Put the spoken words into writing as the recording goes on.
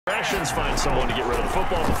Find someone to get rid of the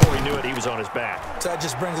football. Before he knew it, he was on his back. So that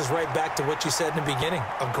just brings us right back to what you said in the beginning.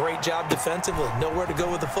 A great job defensively. Nowhere to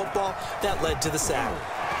go with the football. That led to the sack.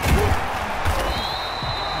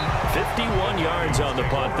 51 yards on the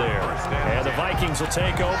punt there. And the Vikings will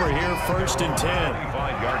take over here 1st and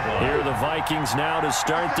 10. Here are the Vikings now to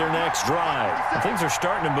start their next drive. And things are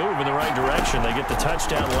starting to move in the right direction. They get the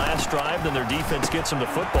touchdown last drive, then their defense gets them the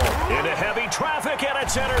football. Into heavy traffic, and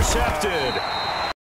it's intercepted.